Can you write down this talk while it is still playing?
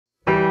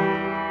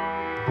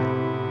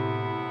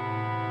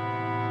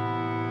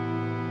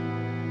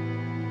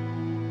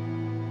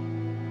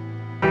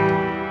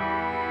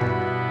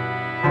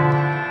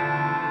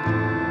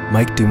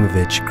Mike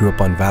Dumovich grew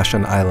up on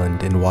Vashon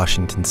Island in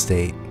Washington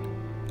State.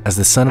 As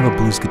the son of a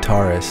blues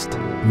guitarist,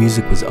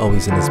 music was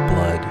always in his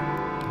blood.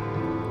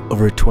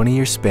 Over a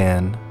 20-year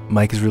span,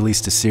 Mike has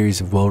released a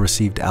series of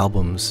well-received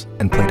albums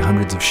and played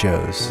hundreds of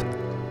shows.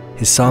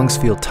 His songs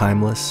feel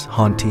timeless,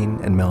 haunting,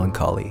 and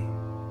melancholy.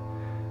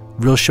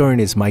 Real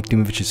Shoring is Mike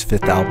Dumovich's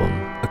fifth album,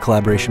 a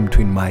collaboration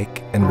between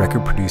Mike and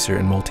record producer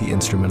and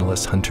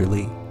multi-instrumentalist Hunter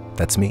Lea.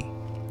 That's me.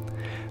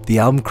 The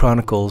album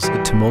chronicles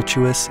a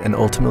tumultuous and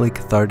ultimately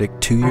cathartic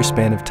 2-year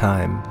span of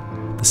time.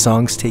 The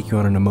songs take you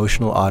on an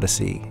emotional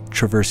odyssey,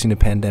 traversing a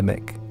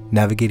pandemic,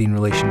 navigating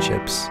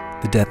relationships,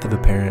 the death of a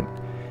parent,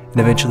 and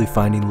eventually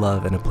finding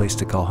love and a place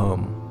to call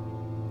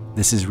home.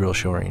 This is Real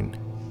Shoring.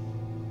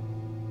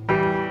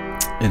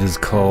 It is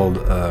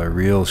called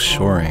Real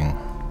Shoring.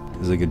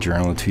 It's like a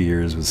journal of 2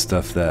 years with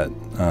stuff that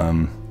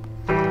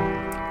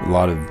a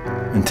lot of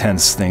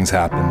intense things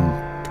happen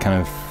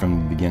kind of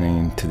from the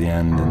beginning to the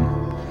end,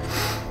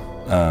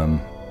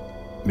 and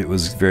it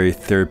was very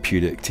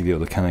therapeutic to be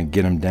able to kind of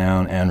get them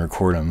down and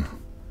record them.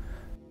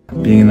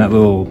 Being in that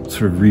little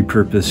sort of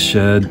repurposed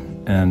shed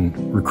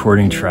and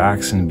recording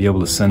tracks and be able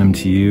to send them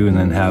to you, and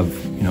then have,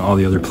 you know, all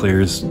the other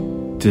players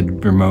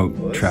did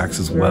remote tracks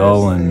as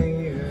well, and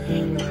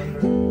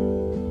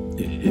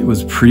it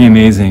was pretty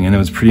amazing. And it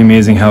was pretty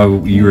amazing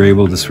how you were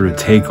able to sort of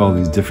take all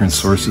these different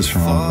sources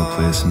from all over the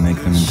place and make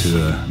them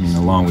into I mean,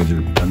 along with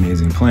your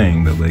amazing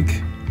playing, but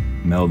like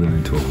meld them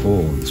into a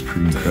whole. It was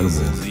pretty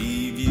incredible.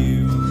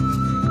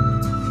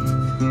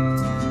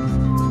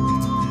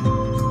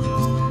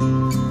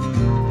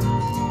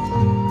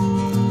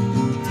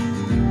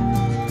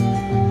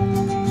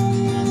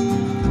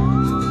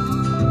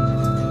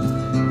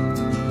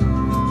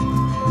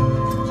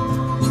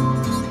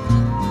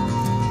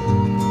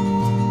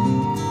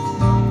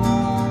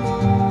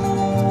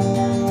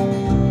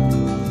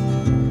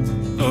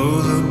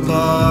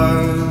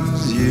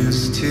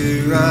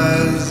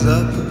 Rise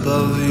up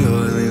above the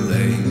oily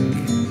lake.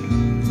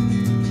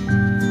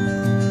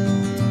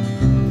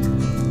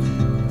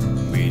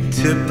 We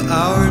tip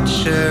our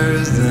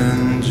chairs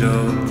and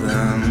jolt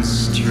them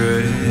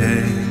straight.